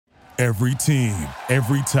Every team,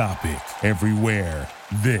 every topic, everywhere.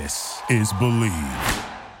 This is Believe.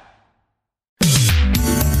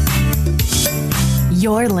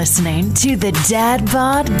 You're listening to the Dad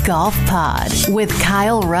Bod Golf Pod with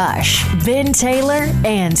Kyle Rush, Ben Taylor,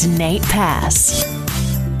 and Nate Pass.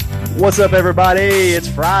 What's up, everybody? It's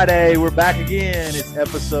Friday. We're back again. It's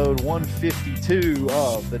episode 152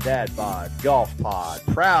 of the Dad Bod Golf Pod.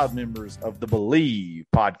 Proud members of the Believe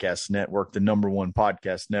Podcast Network, the number one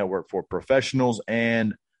podcast network for professionals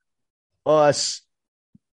and us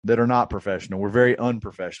that are not professional. We're very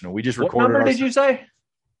unprofessional. We just recorded. What number did you say?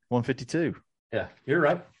 152. Yeah, you're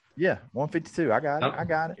right. Yeah, 152. I got it. I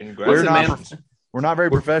got it. Congrats. We're not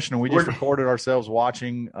very professional. We just recorded ourselves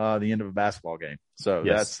watching the end of a basketball game. So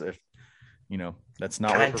that's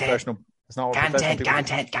not what professional. It's not what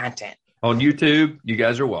content. On YouTube, you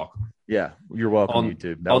guys are welcome. Yeah, you're welcome. On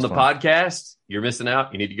YouTube. On the podcast, you're missing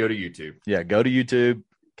out. You need to go to YouTube. Yeah, go to YouTube.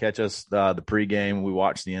 Catch us the pregame. We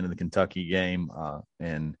watched the end of the Kentucky game,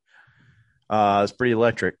 and it's pretty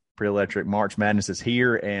electric. Pretty electric. March Madness is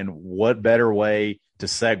here, and what better way to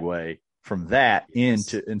segue from that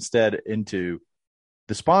into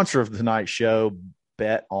the sponsor of tonight's show,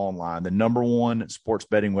 Bet Online, the number one sports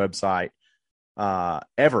betting website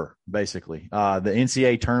ever, basically. The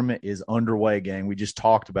NCAA tournament is underway, gang. We just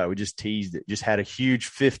talked about it. We just teased it. Just had a huge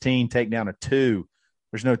 15 take down a 2.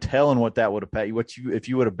 There's no telling what that would have paid. If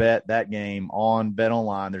you would have bet that game on Bet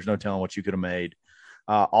Online, there's no telling what you could have made.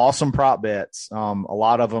 Awesome prop bets. A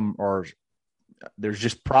lot of them there's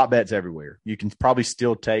just prop bets everywhere. You can probably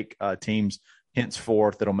still take teams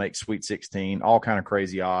henceforth that'll make Sweet 16, all kind of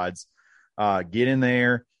crazy odds. Get in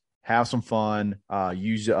there, have some fun.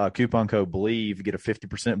 Use coupon code BELIEVE, get a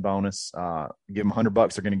 50% bonus. Give them $100.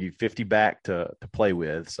 They're going to give you 50 back to play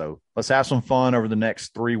with. So let's have some fun over the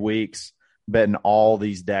next 3 weeks, betting all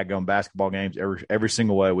these daggone basketball games every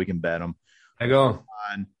single way we can bet them. I go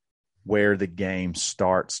where the game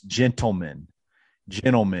starts. Gentlemen,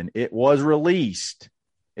 it was released.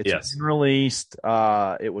 It's been released.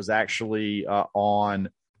 It was actually on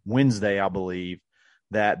Wednesday, I believe,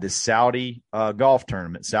 that the Saudi golf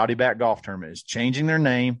tournament, Saudi-backed golf tournament, is changing their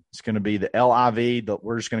name. It's going to be the LIV.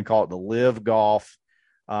 We're just going to call it the Live Golf.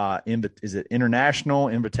 Is it international,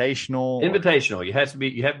 invitational? Invitational. You have to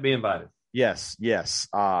be invited. Yes. It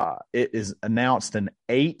is announced an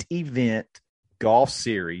 8-event golf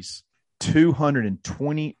series,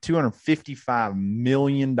 $255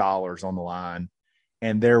 million on the line,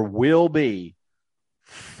 and there will be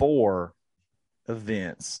 4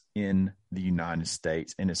 events in the United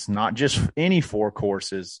States. And it's not just any 4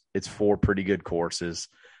 courses. It's 4 pretty good courses.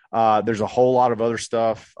 There's a whole lot of other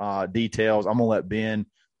stuff, details. I'm going to let Ben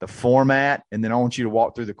the format, and then I want you to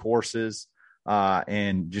walk through the courses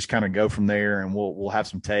and just kind of go from there. And we'll have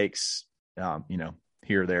some takes,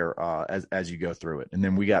 here or there as you go through it. And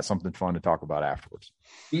then we got something fun to talk about afterwards.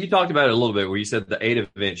 You talked about it a little bit where you said the 8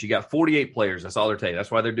 events. You got 48 players. That's all they're taking. That's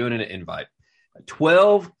why they're doing an invite.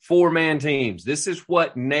 12 4-man teams. This is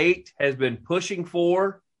what Nate has been pushing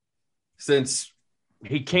for since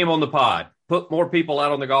he came on the pod. Put more people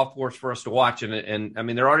out on the golf course for us to watch. And I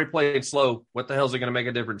mean, they're already playing slow. What the hell is it going to make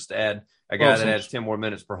a difference to add a guy that adds 10 more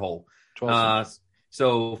minutes per hole?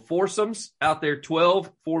 So foursomes out there,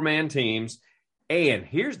 12 4-man teams. And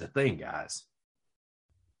here's the thing, guys.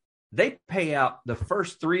 They pay out the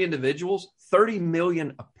first 3 individuals $30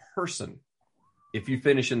 million a person if you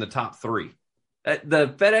finish in the top 3.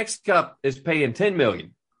 The FedEx Cup is paying $10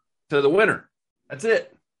 million to the winner. That's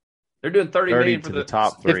it. They're doing $30 million for the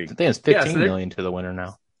top 3. I think it's $15 million to the winner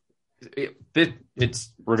now. It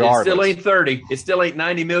regardless. It still ain't 30. It still ain't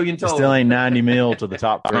 90 million total. It still ain't 90 mil to the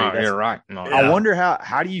top 3. You're right. No, I wonder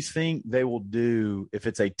how do you think they will do if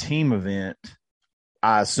it's a team event?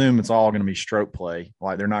 I assume it's all going to be stroke play.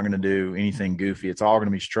 Like, they're not going to do anything goofy. It's all going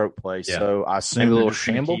to be stroke play. Yeah. So I assume maybe a little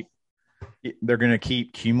shamble. They're going to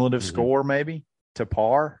keep cumulative score maybe to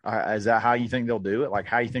par. Is that how you think they'll do it? Like,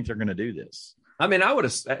 how you think they're going to do this? I mean,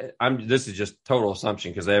 this is just total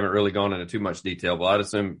assumption because they haven't really gone into too much detail, but I'd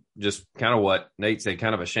assume just kind of what Nate said,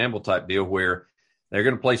 kind of a shamble type deal where they're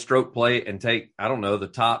going to play stroke play and take, I don't know, the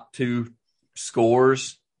top 2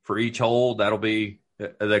 scores for each hole. That'll be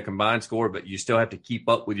the combined score, but you still have to keep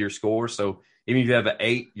up with your score. So even if you have an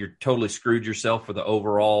 8, you're totally screwed yourself for the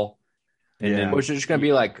overall. And then, which is just going to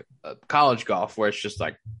be like college golf, where it's just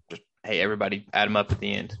hey, everybody add them up at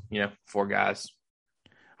the end. 4 guys.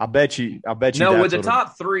 I bet you. No, with the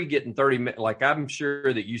top 3 getting 30, like, I'm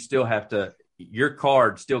sure that you still have to. Your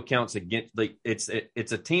card still counts against. It's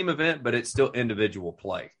a team event, but it's still individual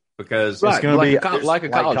play. because right. it's going to be like a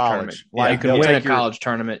college tournament. Like you can win a college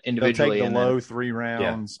tournament individually. They'll take the low 3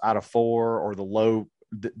 rounds out of 4, or the low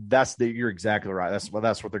you're exactly right. That's what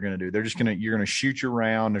they're going to do. You're going to shoot your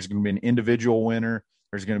round. There's going to be an individual winner.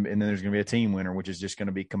 And then there's going to be a team winner, which is just going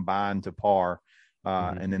to be combined to par.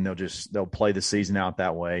 And then they'll play the season out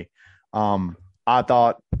that way. I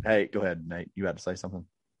thought, hey, go ahead, Nate. You had to say something.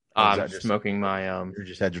 I'm smoking my You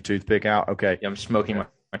just had your toothpick out. Okay. Yeah, I'm smoking my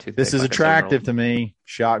toothpick. This is attractive to me.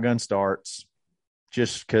 Shotgun starts,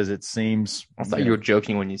 just because it seems. I thought you were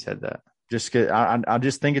joking when you said that. Just cause I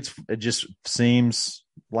just think it just seems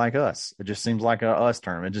like us. It just seems like a us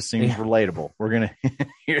term. It just seems relatable. We're gonna.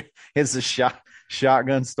 It's a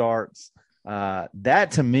shotgun starts.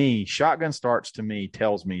 That to me, shotgun starts to me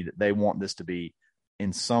tells me that they want this to be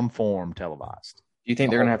in some form televised. Do you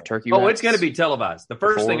think they're going to have turkey? Oh, it's going to be televised. The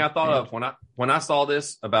first thing I thought of when I saw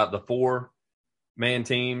this about the 4-man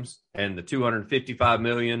teams and the $255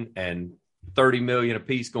 million and $30 million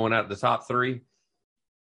apiece going out of the top 3,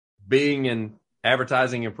 being in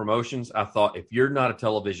advertising and promotions, I thought if you're not a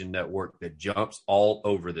television network that jumps all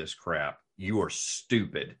over this crap, you are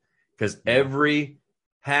stupid. Because every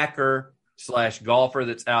hacker / golfer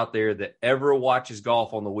that's out there that ever watches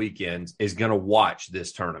golf on the weekends is going to watch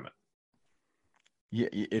this tournament. Yeah,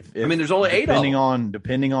 there's only 8 of them.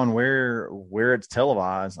 Depending on where it's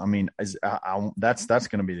televised. I mean, that's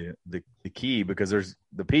going to be the key, because there's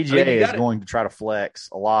the PGA is going to try to flex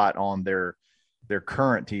a lot on their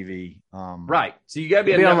current TV. Right. So you got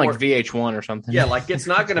to be on like VH1 or something. Yeah, like it's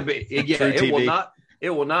not going to be. It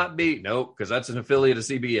will not be. Nope, because that's an affiliate of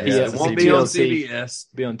CBS. Yeah, it won't be on CBS.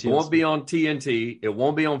 It won't be on TNT. It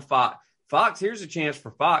won't be on Fox. Fox, here's a chance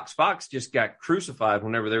for Fox. Fox just got crucified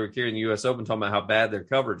whenever they were carrying the U.S. Open, talking about how bad their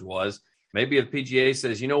coverage was. Maybe if PGA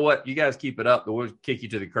says, you know what, you guys keep it up, but we'll kick you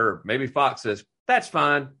to the curb. Maybe Fox says, that's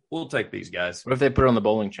fine. We'll take these guys. What if they put it on the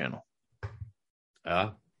bowling channel?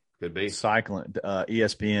 Could be. Cycling,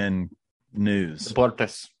 ESPN News.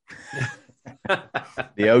 Deportes.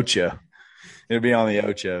 The Ocho. It'll be on the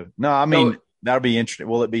Ocho. No, I mean, that'll be interesting.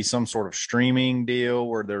 Will it be some sort of streaming deal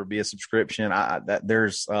where there'll be a subscription?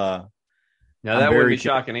 Now that wouldn't be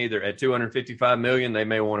shocking either. At $255 million, they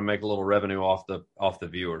may want to make a little revenue off the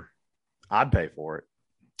viewer. I'd pay for it.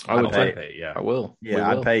 I would pay. Yeah, I will. Yeah,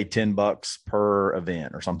 I'd pay $10 per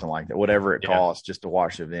event or something like that, whatever it costs just to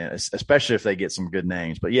watch the event, especially if they get some good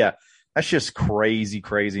names. But yeah, that's just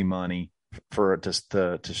crazy money for it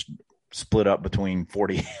to split up between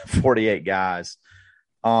 48 guys.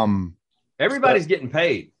 Everybody's getting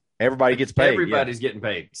paid. Everybody gets paid. Everybody's getting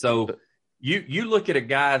paid. So you look at a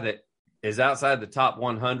guy that is outside the top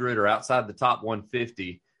 100 or outside the top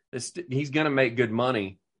 150, he's going to make good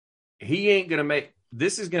money. He ain't going to make –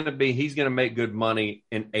 he's going to make good money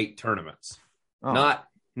in 8 tournaments. Oh.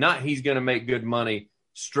 Not he's going to make good money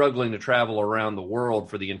struggling to travel around the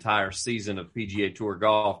world for the entire season of PGA Tour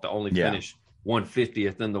golf to only finish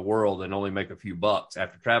 150th in the world and only make a few bucks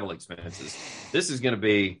after travel expenses. This is going to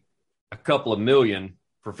be a couple of million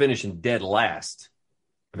for finishing dead last.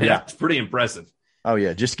 I mean, that's pretty impressive. Oh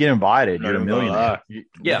yeah, just get invited. You're a millionaire. You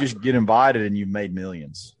just get invited and you've made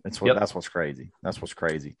millions. That's what's crazy. That's what's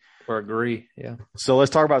crazy. Or agree. Yeah. So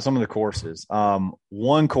let's talk about some of the courses.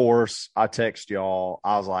 One course I text y'all.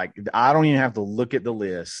 I was like, I don't even have to look at the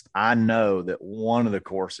list. I know that one of the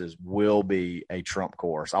courses will be a Trump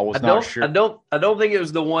course. I was not sure. I don't think it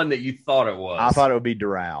was the one that you thought it was. I thought it would be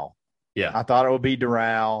Doral. Yeah. I thought it would be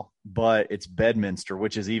Doral, but it's Bedminster,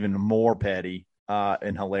 which is even more petty.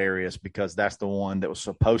 And hilarious, because that's the one that was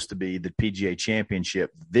supposed to be the PGA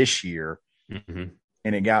Championship this year, and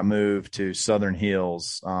it got moved to Southern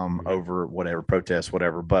Hills over whatever protests,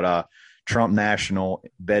 whatever. But Trump National,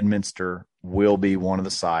 Bedminster will be one of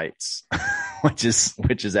the sites, which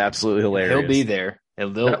is absolutely hilarious. He'll be there.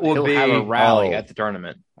 He'll have a rally at the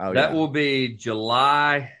tournament. That will be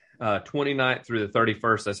July 29th through the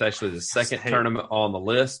 31st. That's actually the second tournament on the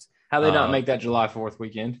list. How they not make that July 4th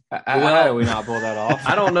weekend? How do we not pull that off?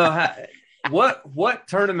 I don't know how. What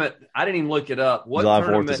tournament? I didn't even look it up. What July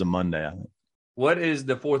 4th is a Monday, I think. What is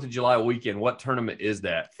the 4th of July weekend? What tournament is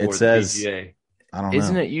that for it says, the PGA? I don't know.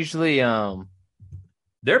 Isn't it usually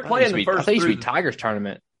they're playing the first? I think it used to be Tigers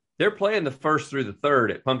tournament. They're playing the 1st through the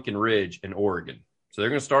 3rd at Pumpkin Ridge in Oregon. So they're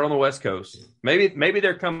going to start on the West Coast. Maybe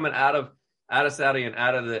they're coming out of Saudi and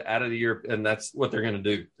out of the Europe, and that's what they're going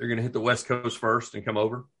to do. They're going to hit the West Coast first and come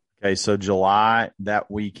over. Okay, so July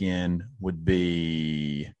that weekend would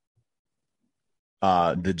be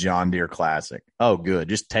the John Deere Classic. Oh,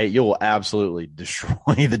 good. You'll absolutely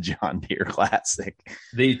destroy the John Deere Classic.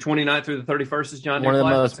 The 29th through the 31st is John Deere Classic.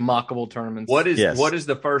 One of the most mockable tournaments. What is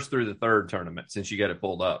the 1st through the 3rd tournament, since you got it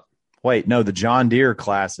pulled up? Wait, no, the John Deere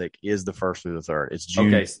Classic is the 1st through the 3rd. It's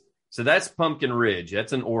June. Okay, so that's Pumpkin Ridge.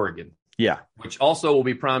 That's in Oregon. Yeah. which also will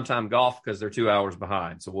be primetime golf because they're 2 hours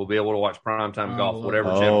behind. So we'll be able to watch primetime golf, whatever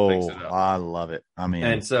channel picks it up. I love it. I mean,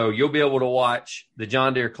 and so you'll be able to watch the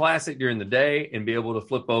John Deere Classic during the day and be able to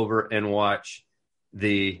flip over and watch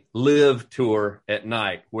the Live Tour at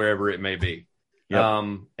night, wherever it may be. Yep.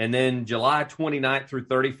 And then July 29th through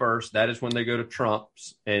 31st, that is when they go to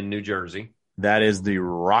Trump's in New Jersey. that is the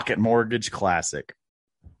Rocket Mortgage Classic,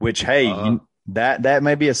 which, hey, that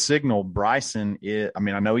may be a signal. Bryson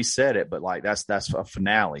I know he said it, but like that's a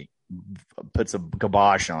finale, puts a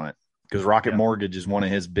kibosh on it because Rocket Mortgage is one of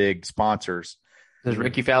his big sponsors. Does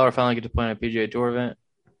Ricky Fowler finally get to play on a PGA Tour event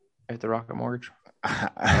at the Rocket Mortgage?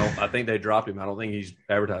 I think they dropped him. I don't think he's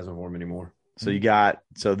advertising for him anymore.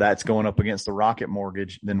 So that's going up against the Rocket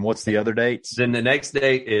Mortgage. Then what's the other dates? Then the next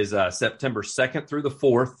date is September 2nd through the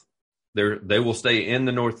 4th. They will stay in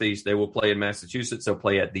the Northeast. They will play in Massachusetts. They'll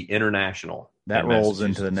play at the International. That rolls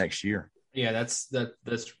into the next year. Yeah, that's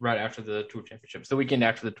right after the Tour Championship. It's the weekend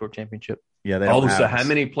after the Tour Championship. Yeah. So how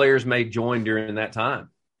many players may join during that time?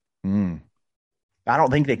 I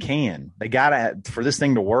don't think they can. They gotta, for this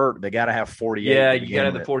thing to work, they gotta have 48. Yeah, you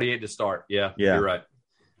gotta have the 48 to start. Yeah, you're right.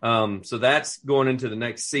 So that's going into the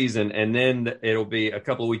next season, and then it'll be a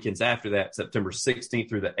couple of weekends after that, September 16th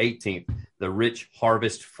through the 18th, the Rich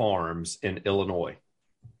Harvest Farms in Illinois.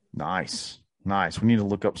 Nice. We need to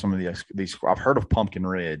look up some of these. I've heard of Pumpkin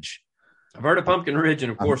Ridge. I've heard of Pumpkin Ridge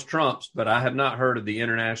and, of course, Trump's, but I have not heard of the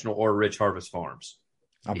International or Rich Harvest Farms.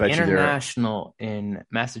 I bet you International in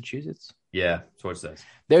Massachusetts? Yeah, that's what it says.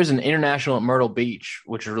 There's an International at Myrtle Beach,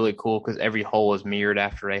 which is really cool because every hole is mirrored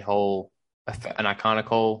after a hole, an iconic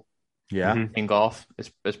hole. Yeah, in golf,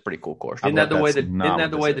 it's pretty cool course. Isn't that the way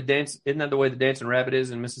the Dancing Rabbit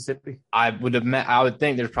is in Mississippi? I would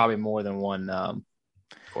think there's probably more than one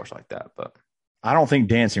course like that, but I don't think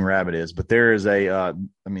Dancing Rabbit is. But there is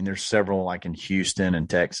there's several like in Houston and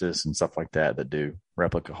Texas and stuff like that do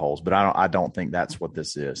replica holes. But I don't think that's what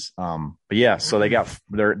this is. But yeah, so they got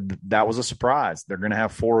that was a surprise. They're going to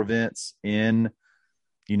have 4 events in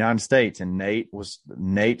the United States, and Nate was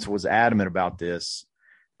adamant about this.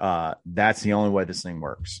 That's the only way this thing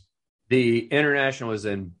works. The International is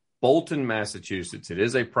in Bolton, Massachusetts. It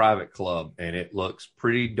is a private club, and it looks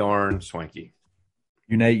pretty darn swanky.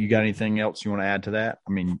 Nate, you got anything else you want to add to that?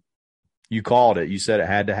 I mean, you called it. You said it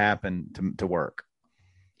had to happen to work.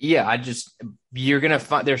 Yeah, you're going to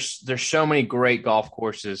find there's so many great golf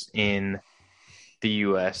courses in the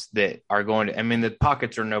U.S. that are going to, the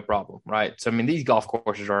pockets are no problem, right? So, these golf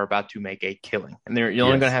courses are about to make a killing. And you're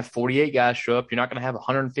only going to have 48 guys show up. You're not going to have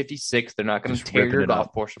 156. They're not going to tear your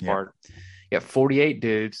golf course apart. You got 48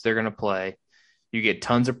 dudes. They're going to play. You get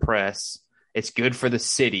tons of press. It's good for the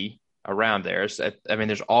city around there.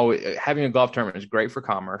 There's always, having a golf tournament is great for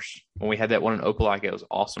commerce. When we had that one in Opelika, it was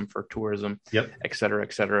awesome for tourism, et cetera,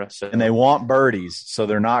 et cetera. So, and they want birdies, so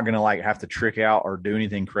they're not going to have to trick out or do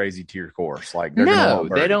anything crazy to your course. Like they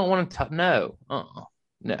don't want to. No.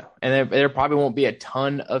 And there probably won't be a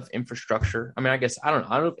ton of infrastructure. I guess I don't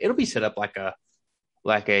know. It'll be set up like a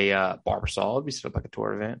Barbasol. It'll be set up like a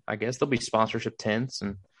tour event. I guess there'll be sponsorship tents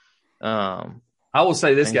and. I will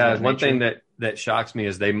say this, guys. One thing that shocks me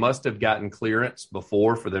is they must have gotten clearance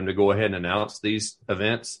before for them to go ahead and announce these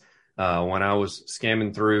events. When I was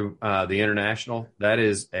scamming through the International, that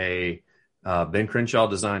is a Ben Crenshaw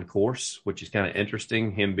designed course, which is kind of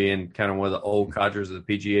interesting. Him being kind of one of the old codgers of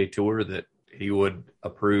the PGA Tour, that he would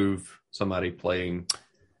approve somebody playing.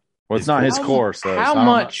 Well, it's not his course, though. How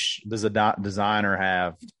much does a designer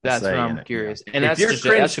have? That's what I'm curious, and that's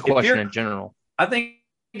a question in general. I think.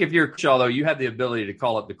 If you're Shaw, though, you have the ability to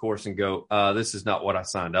call up the course and go, this is not what I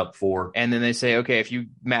signed up for. And then they say, okay, if you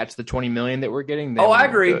match the $20 million that we're getting, then I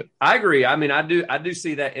agree. I agree. I do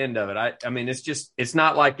see that end of it. It's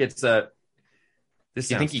not like it's a. This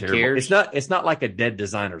you think he terrible. cares? It's not like a dead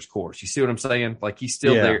designer's course. You see what I'm saying? Like he's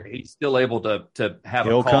still there. He's still able to have.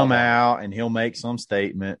 He'll come out and he'll make some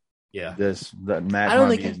statement. Yeah. I don't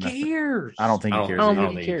think he cares. I don't think he cares. I don't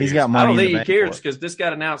think he cares. He's got money. I don't think he cares because this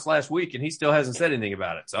got announced last week and he still hasn't said anything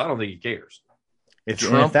about it. So I don't think he cares. If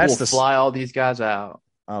Trump will fly all these guys out.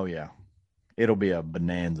 Oh yeah, it'll be a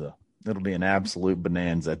bonanza. It'll be an absolute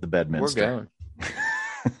bonanza at the Bedminster.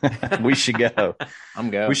 We're going. We should go. I'm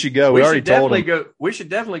going. We should go. We already told him. We should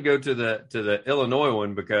definitely go to the Illinois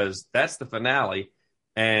one because that's the finale,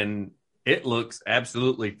 and it looks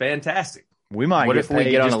absolutely fantastic. We might. What if we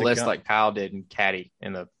get on a list like Kyle did and Caddy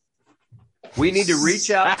in the? We need to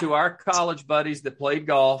reach out to our college buddies that played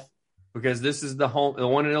golf because this is the home. The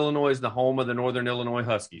one in Illinois is the home of the Northern Illinois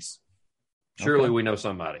Huskies. Surely we know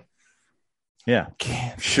somebody. Yeah,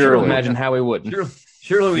 Can't surely. imagine how we wouldn't.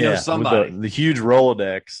 Surely we know with somebody. the huge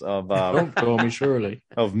Rolodex of Don't call me Shirley.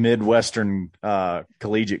 of Midwestern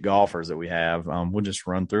collegiate golfers that we have. We'll just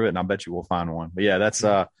run through it, and I bet you we'll find one. But yeah, that's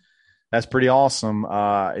pretty awesome.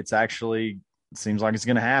 It's actually seems like it's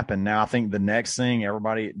going to happen. Now, I think the next thing,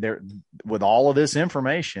 everybody there with all of this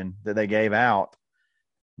information that they gave out,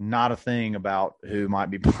 not a thing about who might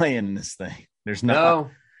be playing in this thing. There's not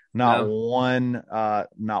one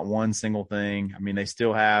single thing. I mean, they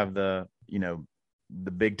still have the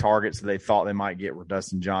big targets that they thought they might get were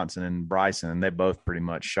Dustin Johnson and Bryson, and they both pretty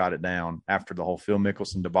much shot it down after the whole Phil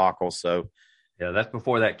Mickelson debacle. So, yeah, that's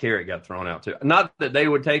before that carrot got thrown out too. Not that they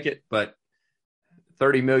would take it, but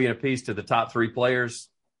 $30 million apiece to the top three players,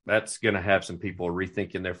 that's going to have some people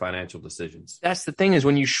rethinking their financial decisions. That's the thing is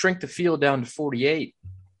when you shrink the field down to 48,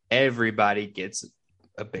 everybody gets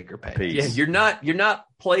a bigger pay. Yeah, you're not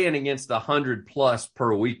playing against 100 plus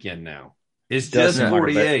per weekend now. It's just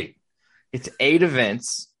 48. It's 8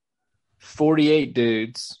 events, 48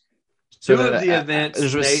 dudes. Two of the events.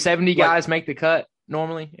 There's 70 guys make the cut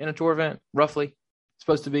normally in a tour event, roughly.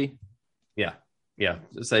 Supposed to be. Yeah.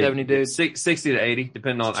 Say 70 dudes. 60 to 80,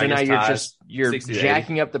 depending on. So now you're ties,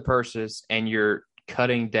 jacking up the purses and you're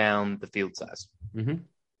cutting down the field size. Mm-hmm.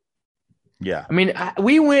 Yeah. I mean,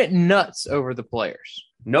 we went nuts over the players.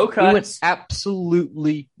 No cuts. We went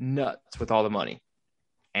absolutely nuts with all the money.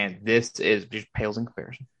 And this is just pales in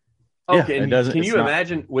comparison. Okay, yeah, can you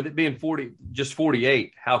imagine with it being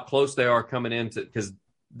 48, how close they are coming into, because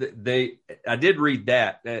I did read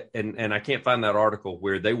that, and I can't find that article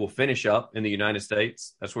where they will finish up in the United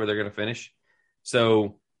States. That's where they're going to finish.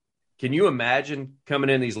 So can you imagine coming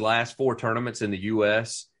in these last 4 tournaments in the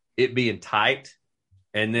U.S., it being tight,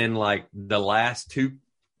 and then like the last two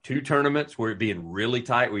tournaments where it being really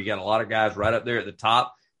tight, where you got a lot of guys right up there at the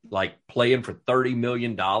top, like playing for $30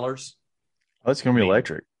 million? Oh, it's going to be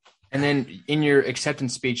electric. And then in your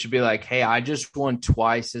acceptance speech, you'd be like, hey, I just won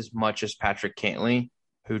twice as much as Patrick Cantley,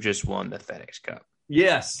 who just won the FedEx Cup.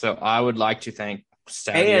 Yes. So I would like to thank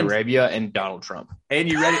Saudi Arabia and Donald Trump. And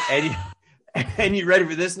you ready? And you ready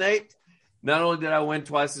for this, Nate? Not only did I win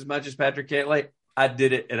twice as much as Patrick Cantley, I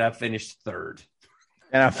did it, and I finished third.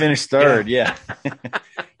 And I finished third, yeah.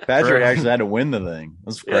 Patrick actually had to win the thing.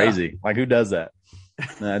 That's crazy. Yeah. Like, who does that?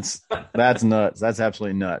 That's nuts. That's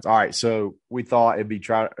absolutely nuts. All right, so we thought it'd be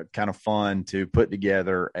kind of fun to put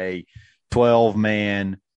together a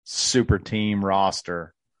 12-man super team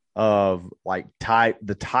roster of like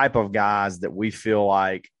the type of guys that we feel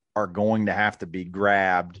like are going to have to be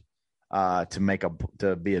grabbed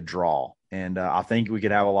to be a draw. And I think we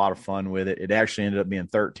could have a lot of fun with it. It actually ended up being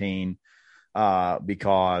 13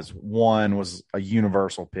 because one was a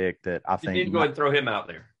universal pick that I think you need to go ahead and throw him out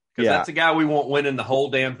there. Because that's a guy we want winning the whole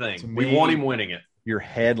damn thing. We want him winning it. Your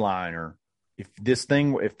headliner.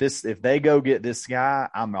 If they go get this guy,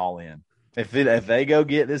 I'm all in. If they go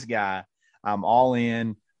get this guy, I'm all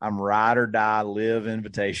in. I'm ride or die, live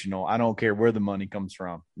invitational. I don't care where the money comes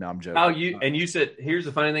from. No, I'm joking. Kyle, you said, here's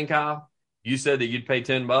the funny thing, Kyle. You said that you'd pay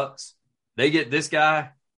 $10. They get this guy.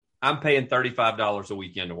 I'm paying $35 a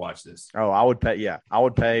weekend to watch this. Oh, I would pay. Yeah, I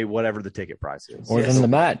would pay whatever the ticket price is. More than the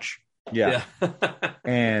match. Yeah.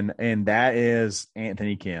 and that is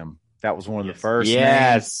Anthony Kim. That was one of the first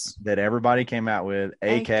names that everybody came out with.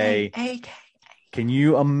 AK. Can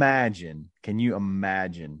you imagine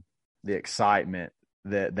the excitement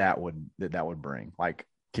that would bring? Like,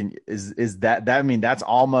 is that I mean, that's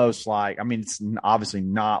almost like, I mean, it's obviously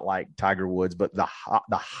not like Tiger Woods, but the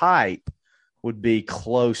hype would be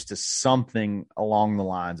close to something along the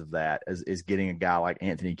lines of that is getting a guy like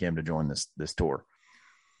Anthony Kim to join this tour.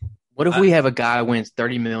 What if we have a guy who wins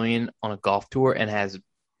 $30 million on a golf tour and has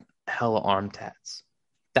hella arm tats?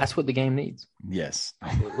 That's what the game needs. Yes.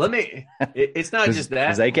 It's not just that.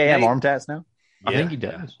 Does AK have arm tats now? I think he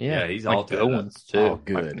does. Yeah, he's like all good ones too. Oh,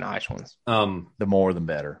 good, like nice ones. The more, the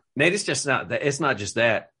better. Nate, it's just not that. It's not just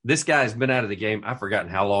that. This guy's been out of the game. I've forgotten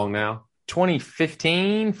how long now.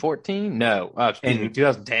 2015, 14? No,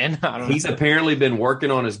 2010. I don't know. He's apparently been working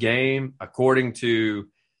on his game, according to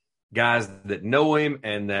guys that know him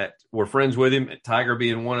and that were friends with him. Tiger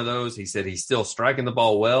being one of those. He said he's still striking the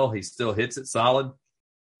ball well. He still hits it solid.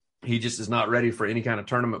 He just is not ready for any kind of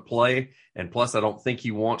tournament play. And plus, I don't think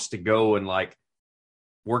he wants to go and like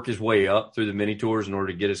work his way up through the mini tours in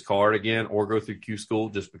order to get his card again or go through Q school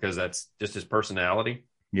just because that's just his personality.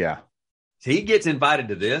 Yeah. So he gets invited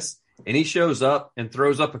to this and he shows up and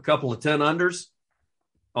throws up a couple of 10 unders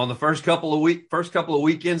on the first couple of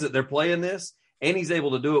weekends that they're playing this. And he's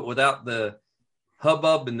able to do it without the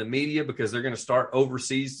hubbub in the media because they're going to start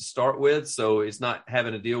overseas to start with. So it's not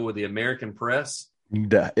having to deal with the American press.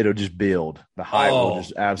 It'll just build. The hype will Oh.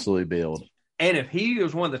 just absolutely build. And if he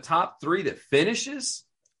was one of the top 3 that finishes,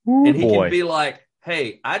 Ooh, and he boy. can be like,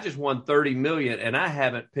 hey, I just won $30 million and I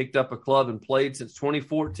haven't picked up a club and played since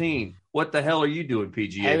 2014. What the hell are you doing,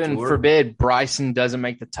 PGA Heaven Tour? forbid Bryson doesn't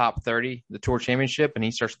make the top 30, the Tour Championship, and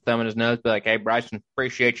he starts thumbing his nose, be like, hey, Bryson,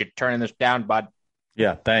 appreciate you turning this down, bud.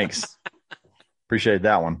 Yeah, thanks. Appreciate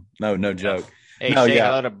that one. No joke. Hey, No, say yeah.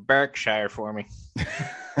 hello to Berkshire for me.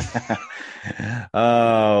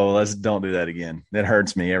 Oh, don't do that again. That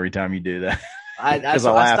hurts me every time you do that. Because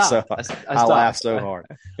I laugh so stopped. hard. I I laugh stopped. so hard.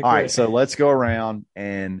 All right, so let's go around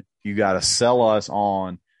and you got to sell us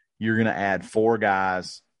on. You're going to add 4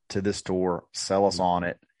 guys to this tour. Sell us on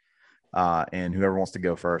it, and whoever wants to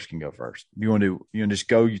go first can go first. You want to just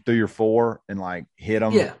go through your 4 and like hit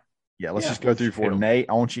them. Yeah. Let's Yeah, just go through your 4. hit 'em. Nate,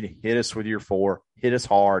 I want you to hit us with your 4. Hit us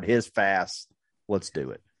hard. Hit us fast. Let's do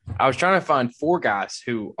it. I was trying to find 4 guys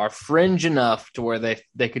who are fringe enough to where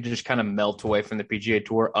they could just kind of melt away from the PGA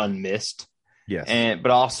Tour unmissed, Yes. but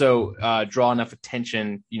also draw enough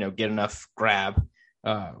attention, get enough grab.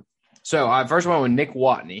 So I first went with Nick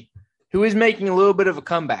Watney, who is making a little bit of a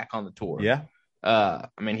comeback on the tour. Yeah. I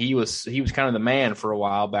mean, he was kind of the man for a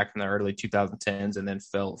while back in the early 2010s, and then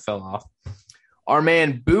fell off. Our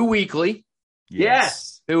man Boo Weekley,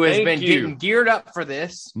 Yes. who has Thank been you. getting geared up for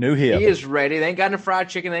this. New hip. He is ready. They ain't got no fried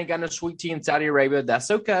chicken. They ain't got no sweet tea in Saudi Arabia. That's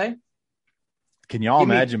okay. Can y'all Give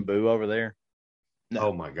me- imagine Boo over there? No.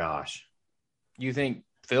 Oh my gosh. You think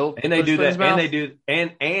Phil? And they puts do foot in his that, and mouth? they do,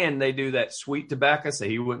 and they do that sweet tobacco, so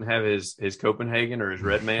he wouldn't have his Copenhagen or his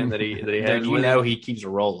Red Man that he Dude, has. you with know him. he keeps a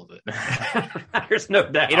roll of it. There's no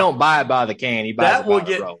doubt. He don't buy it by the can. He buys That it will by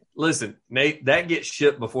get. the roll. Listen, Nate, that gets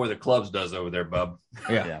shipped before the clubs does over there, bub.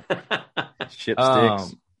 Yeah. Ship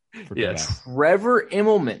sticks. for yeah. tobacco. Trevor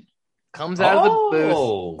Immelman comes out of the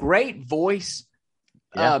Oh. booth. Great voice.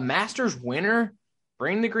 Yeah. Masters winner.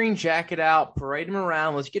 Bring the green jacket out. Parade him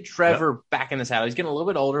around. Let's get Trevor back in the saddle. He's getting a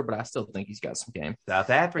little bit older, but I still think he's got some game. South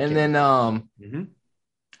Africa. And then Mhm.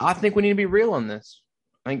 I think we need to be real on this.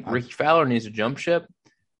 I think Ricky Fowler needs to jump ship,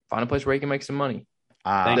 find a place where he can make some money.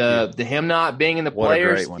 Ah, The him not being in the What a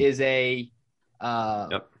great players one. is a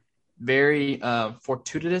very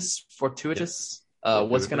fortuitous.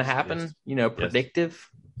 What's going to happen? yes. Predictive.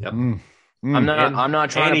 mm. I'm not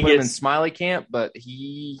trying and to he put him in gets- smiley camp, but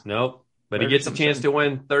he Nope. But he Maybe gets a chance something. to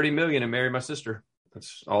win $30 million and marry my sister.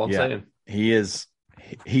 That's all I'm Yeah. saying. He is.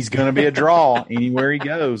 He's going to be a draw anywhere he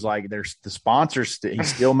goes. Like there's the sponsors. He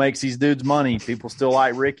still makes these dudes money. People still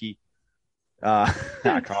like Ricky.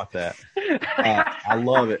 I caught that. I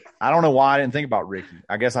love it. I don't know why I didn't think about Ricky.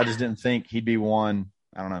 I guess I just didn't think he'd be one.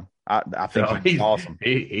 I don't know. I think So he'd be awesome.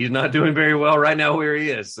 He's not doing very well right now where he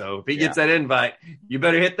is. So if he gets that invite, you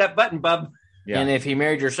better hit that button, bub. Yeah. and if he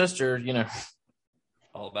married your sister,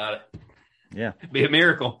 All about it. Yeah. Be a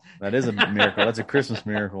miracle. That is a miracle. That's a Christmas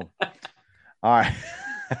miracle. All right.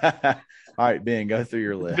 All right, Ben, go through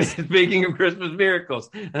your list. Speaking of Christmas miracles,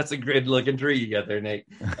 that's a good looking tree you got there, Nate.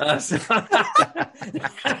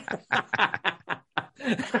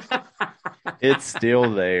 It's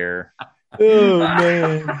still there. Oh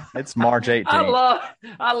man. It's March 18th.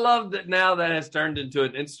 I love that now that has turned into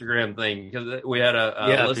an Instagram thing because we had a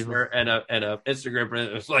Yeah, listener and a Instagram friend.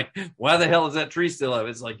 It was like, why the hell is that tree still up?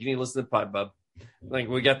 It's like, you need to listen to the pod, bub. Like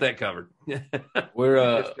we got that covered. we're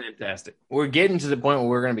It's fantastic. we're getting to the point where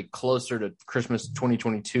we're going to be closer to Christmas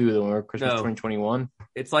 2022 than we were Christmas No. 2021.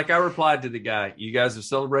 It's like I replied to the guy, you guys have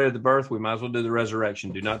celebrated the birth. We might as well do the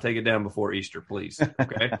resurrection. Do not take it down before Easter, please.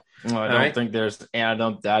 Okay. No, I All don't right. think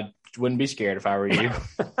I wouldn't be scared if I were you.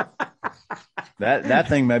 That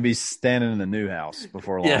thing may be standing in the new house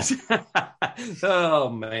before long. Yes. Oh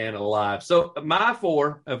man, alive. So my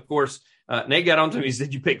 4, of course, Nate got onto me. He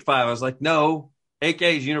said, you pick 5. I was like, no, AK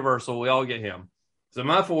is universal. We all get him. So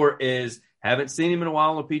my 4 is haven't seen him in a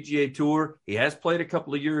while on the PGA Tour. He has played a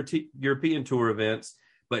couple of European Tour events,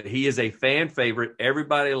 but he is a fan favorite.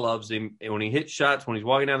 Everybody loves him. And when he hits shots, when he's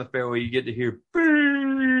walking down the fairway, you get to hear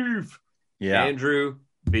beef. Yeah. Andrew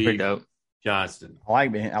Pretty Beef dope. Johnston. I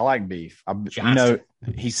like beef.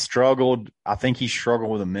 He's struggled. I think he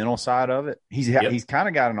struggled with the mental side of it. He's kind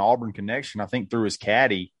of got an Auburn connection, I think, through his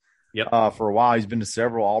caddy. Yep. For a while, he's been to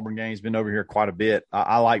several Auburn games. Been over here quite a bit.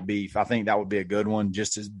 I like beef. I think that would be a good one.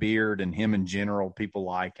 Just his beard and him in general, people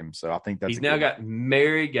like him. So I think that's. He's now got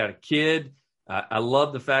married, got a kid. I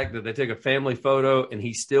love the fact that they took a family photo and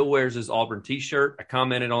he still wears his Auburn T-shirt. I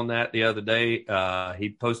commented on that the other day. He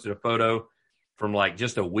posted a photo from like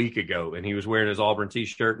just a week ago and he was wearing his Auburn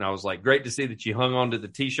T-shirt. And I was like, great to see that you hung on to the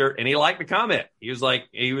T-shirt. And he liked the comment. He was like,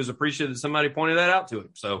 he was appreciative that somebody pointed that out to him.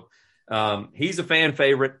 So he's a fan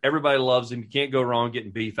favorite. Everybody loves him. You can't go wrong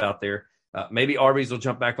getting beef out there. Maybe Arby's will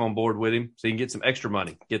jump back on board with him so he can get some extra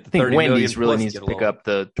money. Get the I think 30 million Wendy's really plus, needs get to a pick little- up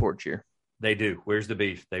the torch here. They do. Where's the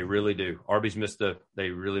beef? They really do. Arby's they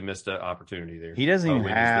really missed an opportunity there. He doesn't even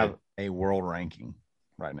Wendy's have did. a world ranking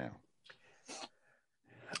right now.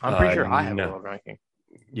 I'm pretty sure I have no. a world ranking.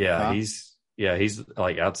 Yeah, Huh? he's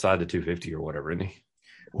like outside the 250 or whatever, isn't he?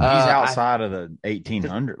 Well, he's I- outside of the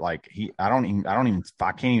 1800. Like I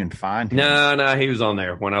can't even find him. No, he was on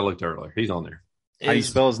there when I looked earlier. He's on there. How do you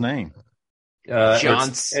spell his name?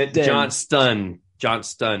 John Stun.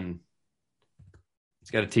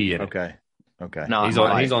 It's got a T in it. Okay. No,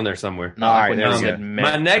 He's on there somewhere. No, All like right, when there you we said go.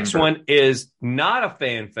 My next one is not a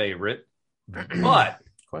fan favorite, but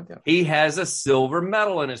he has a silver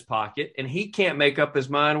medal in his pocket, and he can't make up his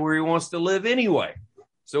mind where he wants to live anyway.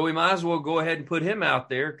 So we might as well go ahead and put him out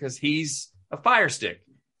there because he's a fire stick,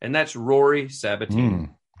 and that's Rory Sabatini.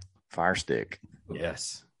 Fire stick.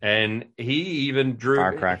 Yes, and he even drew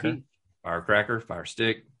Firecracker. Fire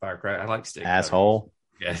stick, firecracker. I like stick. Asshole.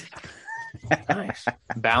 Yeah. Nice.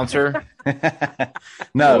 Bouncer. What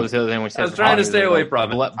No. was the other thing we said? I was trying to stay away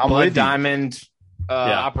from it. Blood I'm with you. Diamond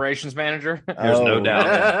Yeah. operations manager. There's no Oh,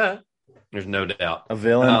 doubt. There's no doubt. A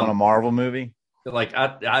villain on a Marvel movie. Like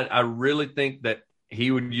I really think that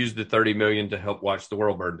he would use the 30 million to help watch the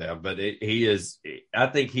world burn down. But I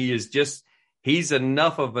think he's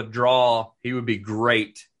enough of a draw. He would be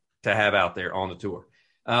great to have out there on the tour.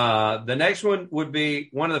 The next one would be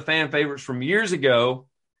one of the fan favorites from years ago,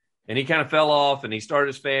 and he kind of fell off and he started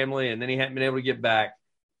his family and then he hadn't been able to get back.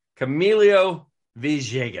 Camilo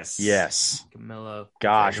Villegas. Yes. Camilo.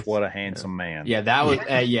 Gosh, what a handsome man. Yeah, that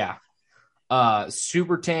was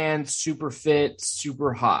super tan, super fit,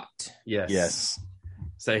 super hot. Yes.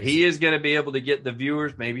 So he is going to be able to get the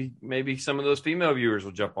viewers. Maybe some of those female viewers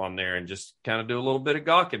will jump on there and just kind of do a little bit of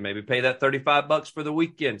gawking. Maybe pay that $35 for the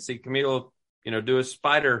weekend. See Camilo, do a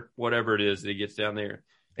spider, whatever it is that he gets down there.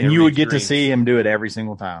 And you would get to see him do it every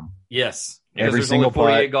single time. Yes, Every there's single only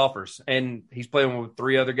 48 putt. golfers, and he's playing with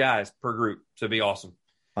 3 other guys per group. So it'd be awesome.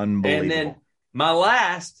 Unbelievable. And then my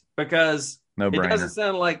last, because No it brainer. doesn't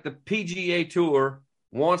sound like the PGA Tour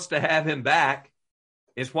wants to have him back,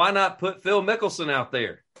 is why not put Phil Mickelson out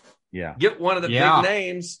there? Yeah. Get one of the Yeah. big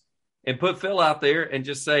names and put Phil out there and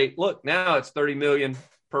just say, look, now it's 30 million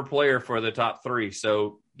per player for the top 3.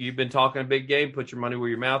 So you've been talking a big game. Put your money where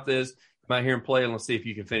your mouth is. Come out here and play, and let's see if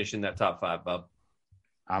you can finish in that top 5, bub.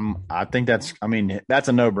 I think that's a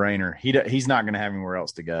no-brainer. He's not going to have anywhere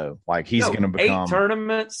else to go. Like he's going to become 8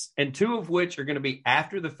 tournaments, and 2 of which are going to be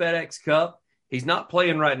after the FedEx Cup. He's not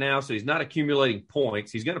playing right now, so he's not accumulating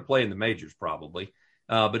points. He's going to play in the majors probably,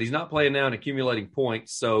 but he's not playing now and accumulating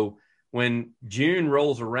points. So when June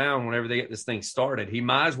rolls around, whenever they get this thing started, he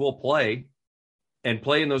might as well play and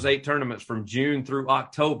play in those 8 tournaments from June through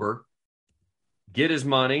October, get his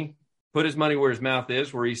money, put his money where his mouth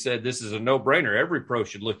is, where he said this is a no-brainer. Every pro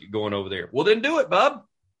should look at going over there. Well, then do it, bub.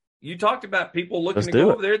 You talked about people looking Let's to do go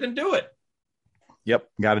it. over there, then do it. Yep,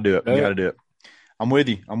 got to do it. Yeah. Got to do it. I'm with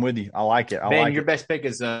you. I like it. Ben, your best pick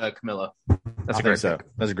is Camilo. That's I a great think so. pick.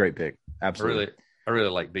 That's a great pick. I Absolutely. really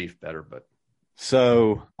like beef better, but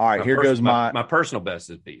So, all right, here goes my personal best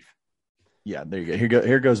is beef. Yeah, there you go.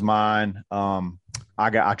 Here goes mine.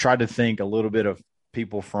 I tried to think a little bit of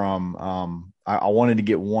people from I wanted to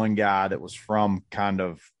get one guy that was from kind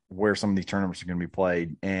of where some of these tournaments are going to be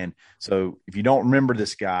played. And so if you don't remember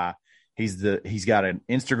this guy, he's got an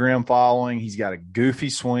Instagram following, he's got a goofy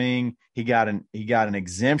swing, he got an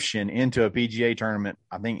exemption into a PGA tournament.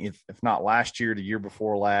 I think if not last year, the year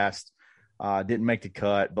before last. Didn't make the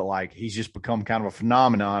cut, but like he's just become kind of a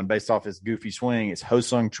phenomenon based off his goofy swing. It's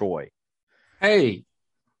Ho-Sung Choi. Hey,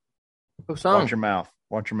 Watch your mouth.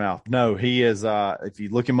 Watch your mouth. No, he is. If you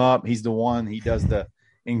look him up, he's the one. He does the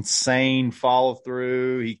insane follow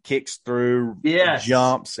through. He kicks through, Yes.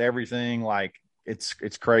 jumps, everything. Like it's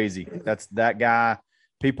crazy. That's that guy.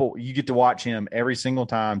 People, you get to watch him every single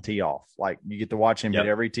time tee off. Like you get to watch him Yep. hit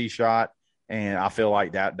every tee shot. And I feel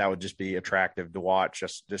like that would just be attractive to watch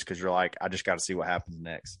just because you're like, I just got to see what happens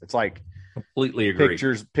next. It's like Completely agree.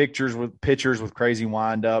 pictures with pitchers with crazy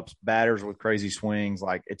windups, batters with crazy swings.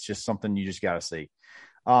 Like it's just something you just got to see.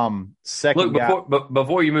 Second Look,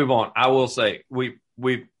 before you move on, I will say we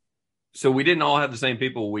didn't all have the same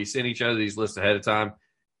people. We sent each other these lists ahead of time.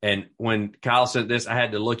 And when Kyle sent this, I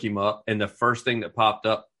had to look him up. And the first thing that popped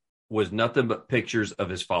up was nothing but pictures of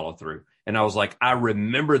his follow through. And I was like, I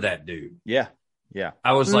remember that dude. Yeah.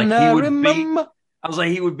 I was like,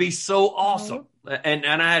 he would be so awesome. And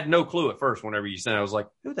I had no clue at first whenever you sent it. I was like,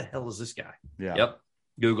 who the hell is this guy? Yeah. Yep.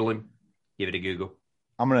 Google him. Give it a Google.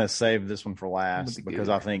 I'm gonna save this one for last because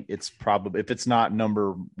I think it's probably, if it's not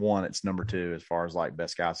number one, it's number two as far as like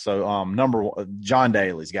best guys. So number one, John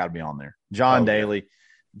Daly's got to be on there. John Daly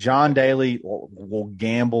will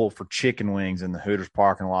gamble for chicken wings in the Hooters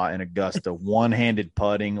parking lot in Augusta, one-handed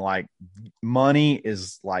putting. Like, money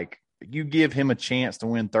is like, you give him a chance to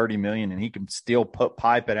win $30 million and he can still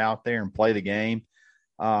pipe it out there and play the game.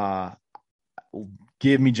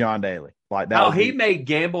 Give me John Daly. Like that. He may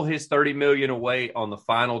gamble his $30 million away on the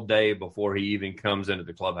final day before he even comes into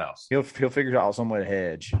the clubhouse. He'll figure out some way to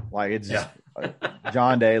hedge. Like, it's just,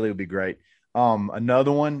 John Daly would be great.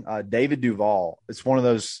 Another one, David Duval. It's one of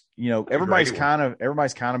those, everybody's kind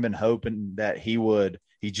of been hoping that he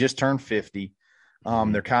just turned 50.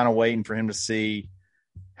 They're kind of waiting for him to see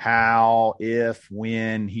how,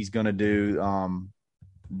 when he's going to do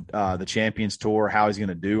the Champions Tour, how he's going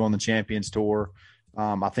to do on the Champions Tour.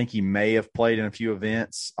 I think he may have played in a few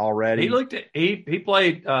events already. He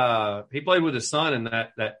played with his son in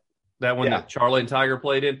that one that Charlie and Tiger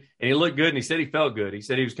played in, and he looked good, and he said he felt good. He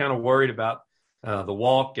said he was kind of worried about the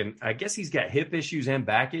walk, and I guess he's got hip issues and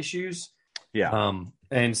back issues. Yeah.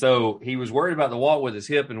 And so he was worried about the walk with his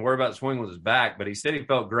hip and worried about the swing with his back, but he said he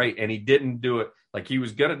felt great, and he didn't do it like he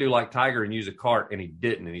was going to do like Tiger and use a cart, and he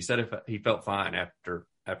didn't. And he said he felt fine after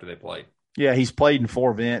they played. Yeah, he's played in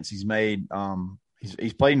 4 events. He's made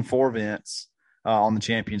he's played in 4 events on the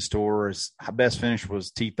Champions Tour. His best finish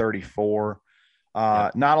was T34.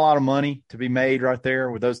 Not a lot of money to be made right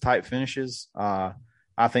there with those type finishes. I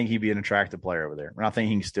think he'd be an attractive player over there, and I think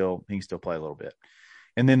he can still play a little bit.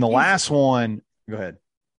 And then the last one, go ahead.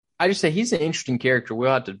 I just say he's an interesting character.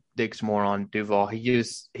 We'll have to dig some more on Duval.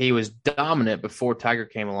 He was dominant before Tiger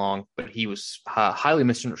came along, but he was highly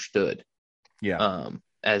misunderstood. Yeah.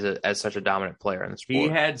 As such a dominant player in the sport. He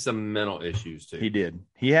had some mental issues too. He did.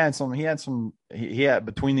 He had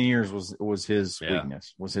between the years was his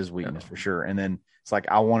weakness for sure. And then it's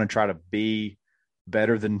like, I want to try to be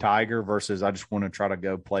better than Tiger versus I just want to try to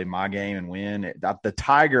go play my game and win. The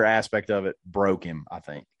Tiger aspect of it broke him, I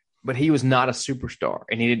think. But he was not a superstar,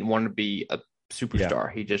 and he didn't want to be a superstar.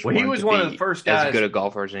 Yeah. He just he was one of the first guys as good a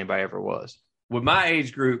golfer as anybody ever was. With my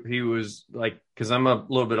age group, he was like, because I'm a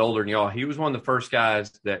little bit older than y'all, he was one of the first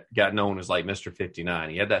guys that got known as like Mr.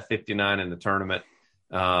 59. He had that 59 in the tournament.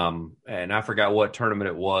 And I forgot what tournament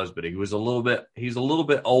it was, but he's a little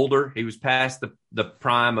bit older. He was past the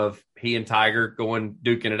prime of he and Tiger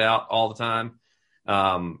duking it out all the time.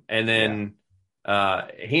 And then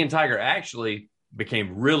he and Tiger actually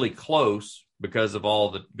became really close because of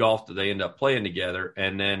all the golf that they ended up playing together.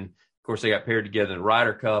 And then, of course, they got paired together in the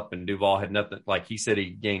Ryder Cup, and Duval had nothing. Like he said, he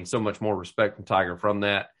gained so much more respect from Tiger from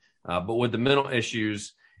that. But with the mental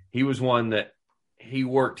issues, he was one that he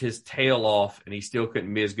worked his tail off, and he still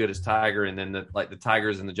couldn't be as good as Tiger. And then the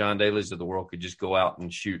Tigers and the John Dalys of the world could just go out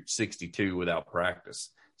and shoot 62 without practice.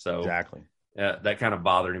 So exactly, that kind of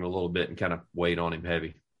bothered him a little bit and kind of weighed on him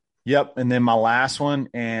heavy. Yep. And then my last one,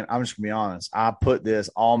 and I'm just gonna be honest, I put this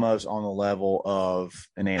almost on the level of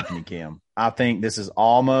an Anthony Kim. I think this is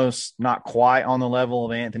almost not quite on the level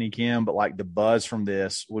of Anthony Kim, but like the buzz from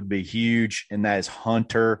this would be huge, and that is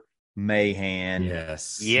Hunter Mahan.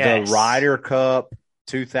 Yes. The Ryder Cup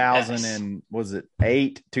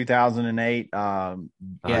 2008.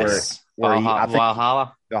 Yes. Where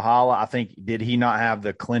Valhalla. I think, did he not have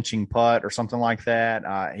the clinching putt or something like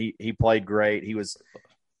that? He played great. He was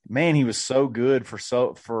so good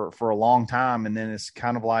for a long time, and then it's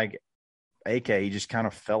kind of like AK. He just kind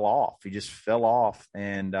of fell off.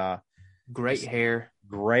 And great hair,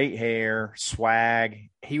 swag.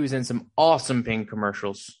 He was in some awesome Ping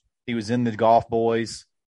commercials. He was in the Golf Boys.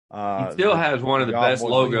 He still has one of the best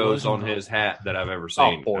logos on his hat that I've ever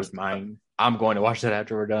seen. Golf Boys, mine. I'm going to watch that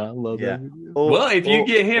after we're done. I love that. Well, if you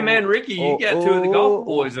get him and Ricky, you got 2 of the Golf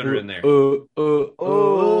Boys that are in there. Boom.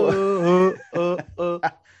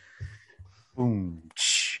 Boom.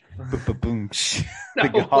 No,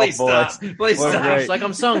 please stop. Please stop. It's like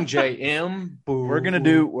I'm sung JM. We're gonna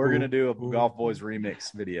do a Golf Boys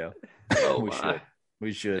remix video. Oh,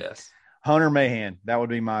 we should. Yes. Hunter Mahan.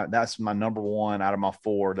 That's my number one out of my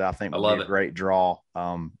 4 that I think would be a great draw.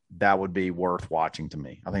 That would be worth watching to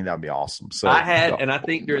me. I think that would be awesome. So I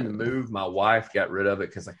think during the move, my wife got rid of it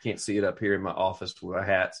because I can't see it up here in my office with my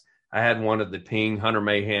hats. I had one of the Ping Hunter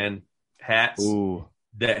Mahan hats. Ooh.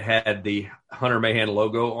 That had the Hunter Mahan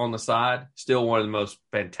logo on the side. Still one of the most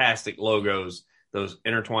fantastic logos, those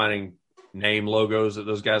intertwining name logos that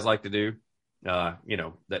those guys like to do. That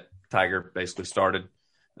Tiger basically started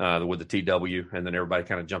with the TW, and then everybody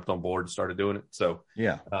kind of jumped on board and started doing it. So,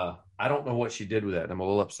 yeah. I don't know what she did with that. I'm a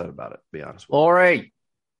little upset about it, to be honest with you. All right.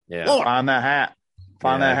 Yeah. Find that hat.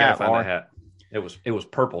 Find that hat. It was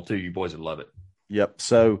purple too. You boys would love it. Yep.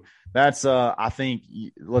 So that's I think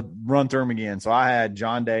let's run through them again. So I had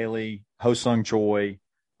John Daly, Ho-Sung Choi,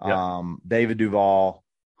 David Duval,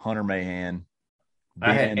 Hunter Mahan.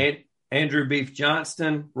 I had Andrew Beef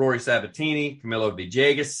Johnston, Rory Sabatini, Camilo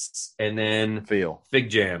Villegas, and then Fig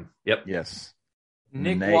Jam. Yep. Yes.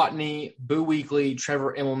 Nick Watney, Boo Weekley,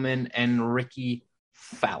 Trevor Immelman, and Ricky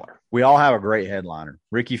Fowler. We all have a great headliner.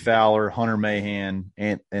 Ricky Fowler, Hunter Mahan,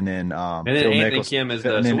 and then Anthony Kim is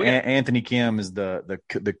Anthony Kim is the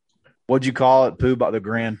what'd you call it? Poobah, the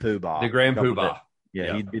Grand Poobah. The Grand Poobah.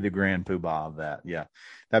 Yeah, he'd be the Grand Poobah of that. Yeah,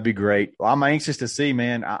 that'd be great. Well, I'm anxious to see,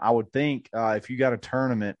 man. I would think if you got a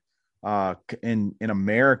tournament in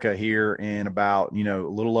America here in about a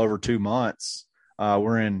little over 2 months.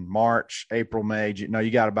 We're in March, April, May.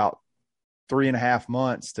 You got about 3.5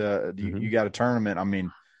 months to you got a tournament. I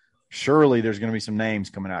mean, surely there's going to be some names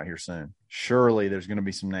coming out here soon. Coming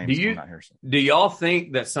out here soon. Do y'all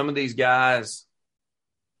think that some of these guys?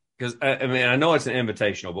 Because I know it's an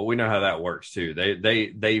invitational, but we know how that works too.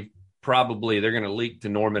 They probably they're going to leak to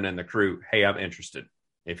Norman and the crew. Hey, I'm interested.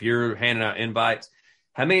 If you're handing out invites,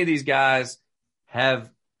 how many of these guys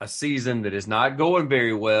have a season that is not going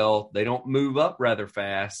very well? They don't move up rather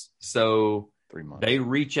fast, so 3 months. They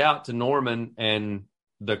reach out to Norman and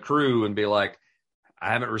the crew and be like,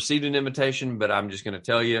 "I haven't received an invitation, but I'm just going to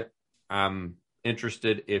tell you, I'm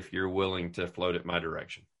interested if you're willing to float it my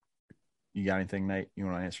direction." You got anything, Nate? You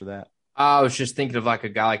want to answer that? I was just thinking of like a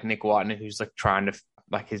guy like Nick Watney who's like trying to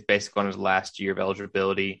like he's basically on his last year of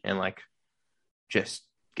eligibility and like just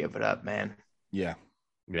give it up, man. Yeah.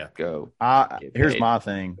 Go. Here's my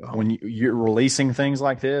thing. When you're releasing things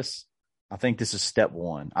like this, I think this is step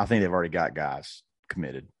one. I think they've already got guys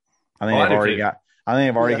committed. I think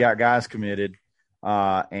they've already got guys committed.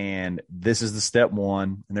 And this is the step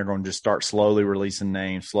one, and they're going to just start slowly releasing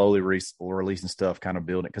names, slowly releasing stuff, kind of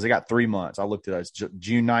building. Because they got 3 months. I looked at it.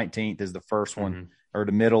 June 19th is the first one, or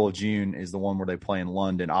the middle of June is the one where they play in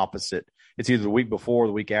London opposite. It's either the week before or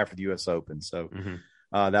the week after the U.S. Open. So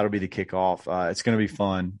that'll be the kickoff. It's going to be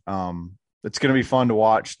fun. It's going to be fun to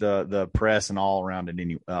watch the press and all around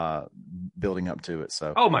it building up to it.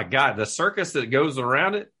 So, oh my God, the circus that goes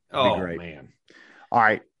around it. Oh great. Man. All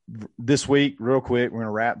right. This week, real quick, we're going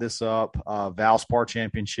to wrap this up. Valspar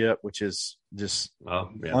Championship, which is just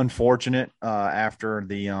unfortunate after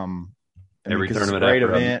the every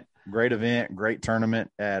tournament. Great event, great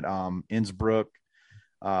tournament at Innsbruck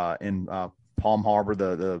in Palm Harbor.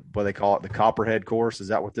 The what they call it, the Copperhead course. Is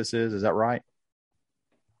that what this is? Is that right?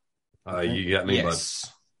 You got me, bud.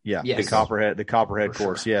 Yeah, yes. The Copperhead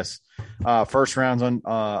course. Sure. Yes. First round's in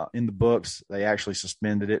the books. They actually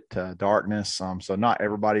suspended it to darkness. So not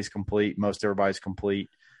everybody's complete. Most everybody's complete.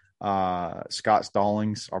 Scott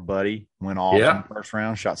Stallings, our buddy, went off in the first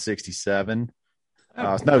round, shot 67.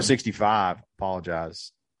 65.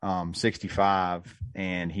 Apologize. 65,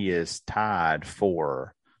 and he is tied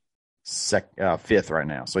for fifth right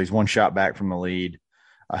now. So he's one shot back from the lead.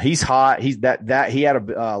 He's hot. He had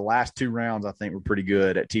a last 2 rounds, I think, were pretty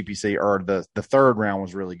good at TPC, or the third round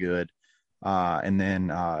was really good. And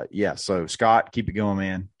then, so Scott, keep it going,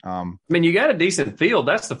 man. I mean, you got a decent field.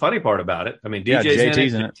 That's the funny part about it. I mean,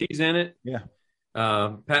 JT's in it. Yeah.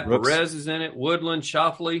 Pat Brooks. Perez is in it. Woodland,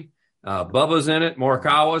 Shoffley, Bubba's in it.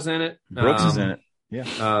 Morikawa's in it. Brooks is in it.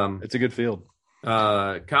 Yeah. It's a good field.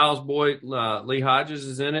 Kyle's boy, Lee Hodges,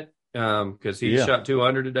 is in it. Because he shot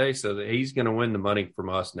 200 today, so that he's going to win the money from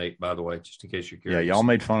us, Nate, by the way, just in case you're curious. Yeah, y'all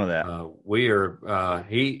made fun of that. We are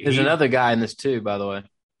there's another guy in this too, by the way.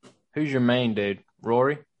 Who's your main dude?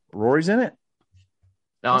 Rory? Rory's in it?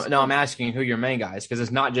 No, I'm asking who your main guy is, because it's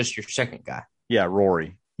not just your second guy. Yeah,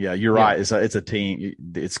 Rory. Yeah, you're right. It's a team.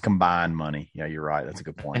 It's combined money. Yeah, you're right. That's a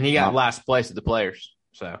good point. And he got last place at the Players.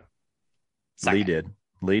 So Lee did.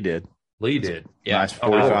 Yeah. Nice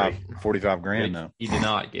 45 grand, though. He did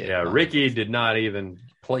not get. Yeah, Ricky did not even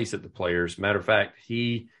place at the Players. Matter of fact,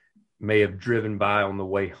 he may have driven by on the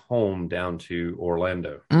way home down to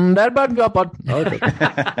Orlando. Okay.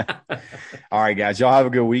 All right, guys. Y'all have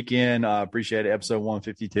a good weekend. Appreciate it. Episode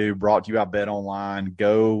 152 brought to you by Bet Online.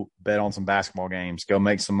 Go bet on some basketball games. Go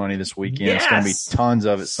make some money this weekend. Yes! It's going to be tons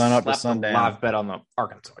of it. Sun up to sundown. Live bet on the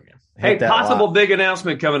Arkansas game. Hey, possible big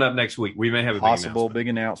announcement coming up next week. We may have a big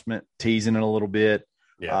announcement. Teasing it a little bit.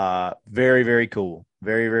 Yeah. Very, very cool.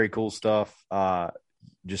 Very, very cool stuff.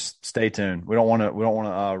 Just stay tuned. We don't want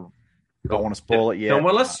to spoil it yet. Don't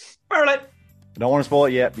want to spoil it. Don't want to spoil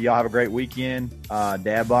it yet, but y'all have a great weekend.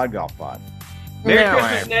 Dad Bod Golf Pod. Merry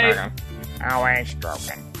Christmas, Nate. Oh, I ain't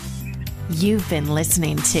stroking. You've been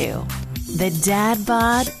listening to the Dad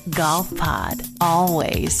Bod Golf Pod.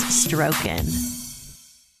 Always stroking.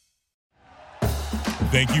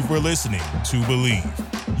 Thank you for listening to Believe.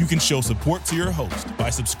 You can show support to your host by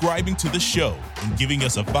subscribing to the show and giving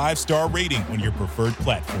us a 5-star rating on your preferred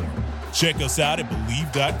platform. Check us out at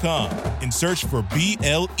Believe.com and search for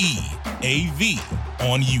BLEAV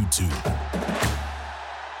on YouTube.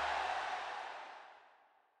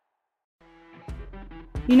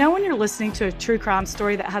 You know when you're listening to a true crime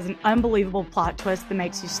story that has an unbelievable plot twist that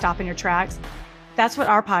makes you stop in your tracks? That's what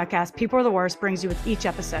our podcast, People Are the Worst, brings you with each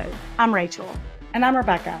episode. I'm Rachel. And I'm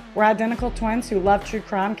Rebecca. We're identical twins who love true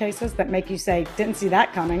crime cases that make you say, didn't see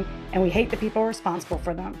that coming, and we hate the people responsible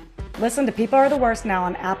for them. Listen to People Are the Worst now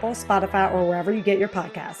on Apple, Spotify, or wherever you get your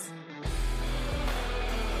podcasts.